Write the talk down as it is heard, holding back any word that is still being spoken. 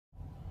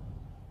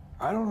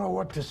I don't know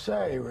what to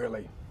say,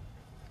 really.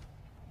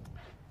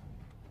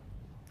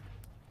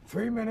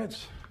 3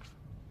 minutes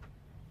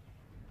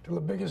till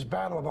the biggest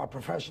battle of our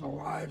professional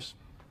lives.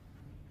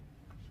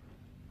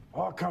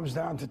 All comes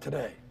down to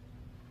today.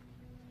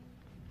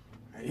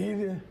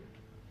 Either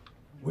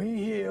we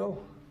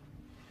heal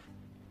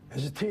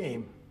as a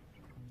team,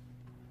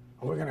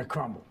 or we're gonna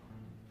crumble.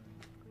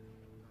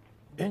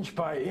 Inch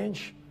by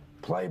inch,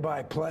 play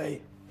by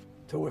play,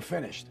 till we're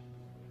finished.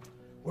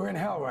 We're in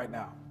hell right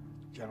now,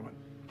 gentlemen.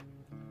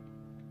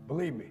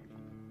 Believe me.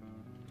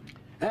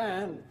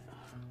 And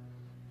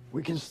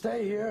we can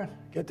stay here,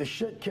 get the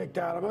shit kicked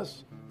out of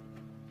us,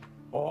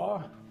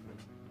 or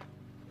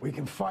we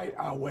can fight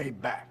our way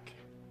back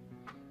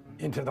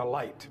into the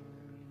light.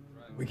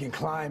 We can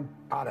climb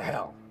out of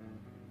hell.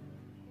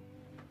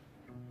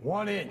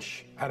 1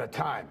 inch at a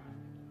time.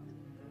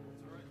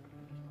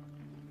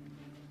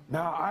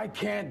 Now, I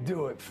can't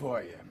do it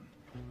for you.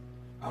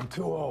 I'm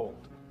too old.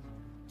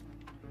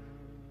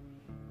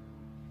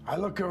 I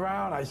look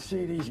around, I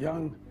see these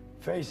young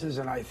faces,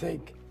 and I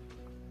think,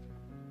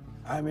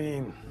 I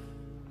mean,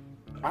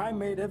 I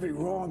made every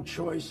wrong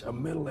choice a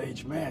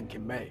middle-aged man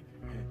can make.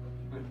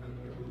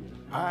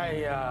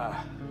 I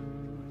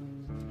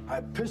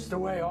pissed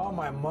away all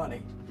my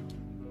money,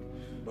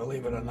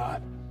 believe it or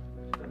not.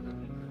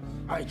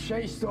 I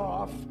chased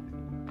off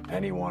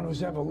anyone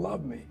who's ever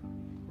loved me.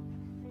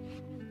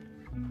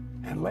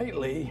 And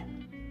lately,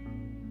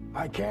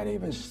 I can't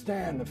even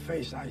stand the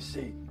face I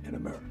see in the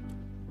mirror.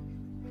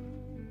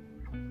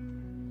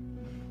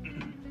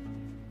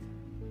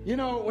 You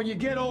know, when you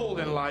get old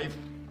in life,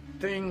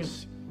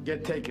 things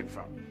get taken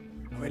from you.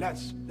 I mean,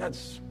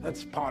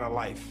 that's part of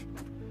life.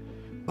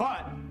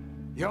 But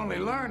you only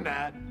learn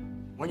that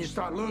when you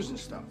start losing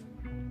stuff.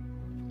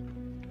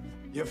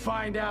 You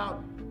find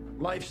out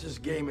life's this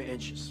game of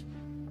inches.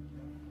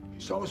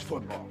 So is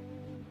football.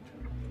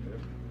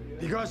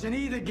 Because in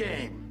either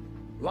game,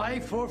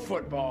 life or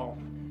football,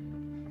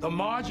 the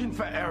margin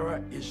for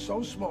error is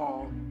so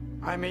small.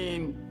 I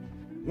mean,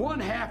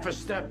 1/2 a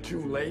step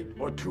too late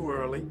or too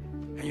early,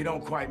 and you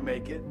don't quite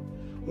make it.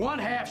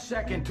 1/2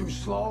 second too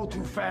slow,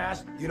 too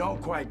fast, you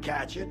don't quite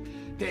catch it.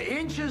 The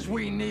inches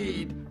we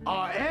need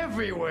are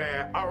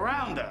everywhere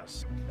around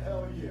us.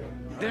 Hell yeah.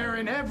 They're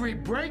in every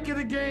break of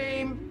the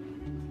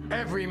game,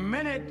 every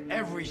minute,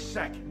 every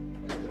second.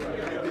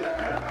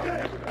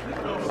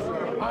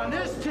 On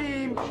this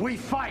team, we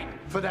fight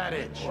for that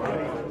inch.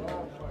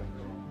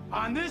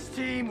 On this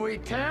team, we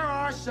tear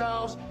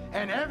ourselves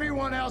and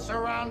everyone else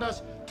around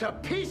us to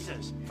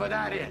pieces for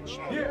that inch.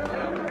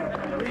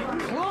 We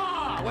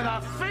claw with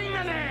our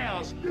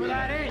fingernails for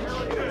that inch.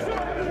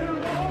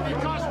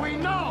 Because we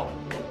know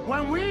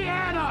when we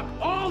add up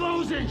all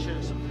those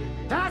inches,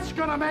 that's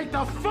gonna make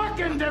the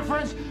fucking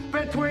difference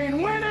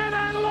between winning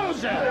and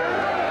losing.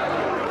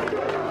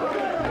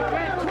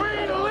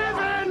 Between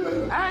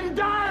living and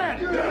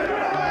dying.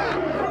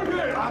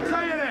 I'll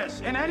tell you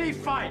this, in any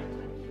fight,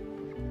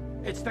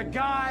 it's the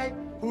guy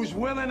who's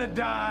willing to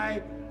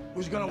die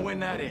who's gonna win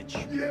that inch.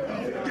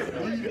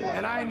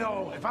 And I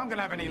know if I'm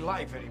gonna have any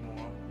life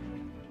anymore,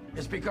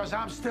 it's because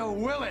I'm still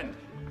willing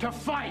to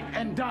fight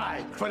and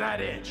die for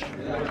that inch.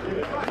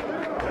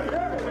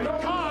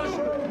 Because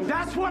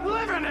that's what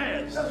living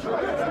is.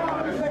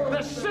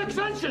 The 6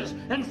 inches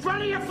in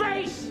front of your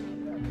face.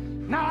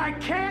 Now, I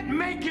can't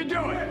make you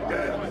do it.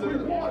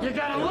 You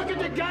gotta look at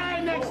the guy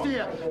next to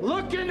you.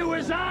 Look into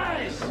his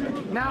eyes.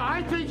 Now,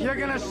 I think you're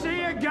gonna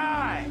see a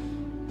guy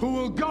who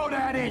will go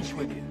that inch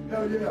with you.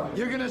 Hell yeah.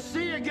 You're gonna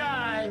see a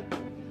guy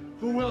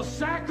who will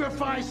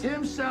sacrifice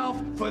himself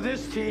for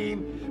this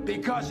team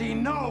because he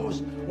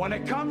knows when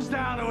it comes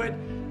down to it,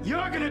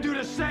 you're gonna do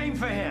the same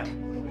for him.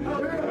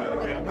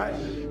 Right?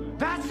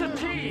 That's a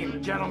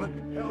team, gentlemen.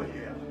 Hell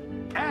yeah.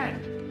 And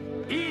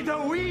either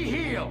we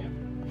heal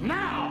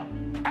now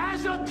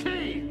as a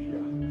team,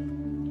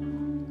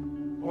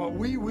 or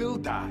we will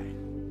die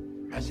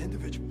as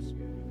individuals.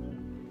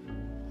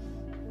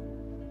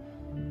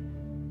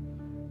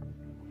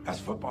 That's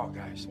football,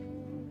 guys.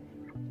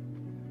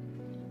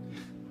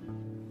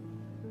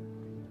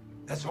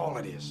 That's all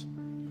it is.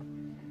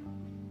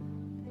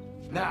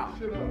 Now,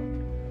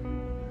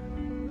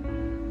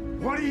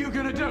 what are you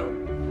gonna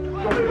do?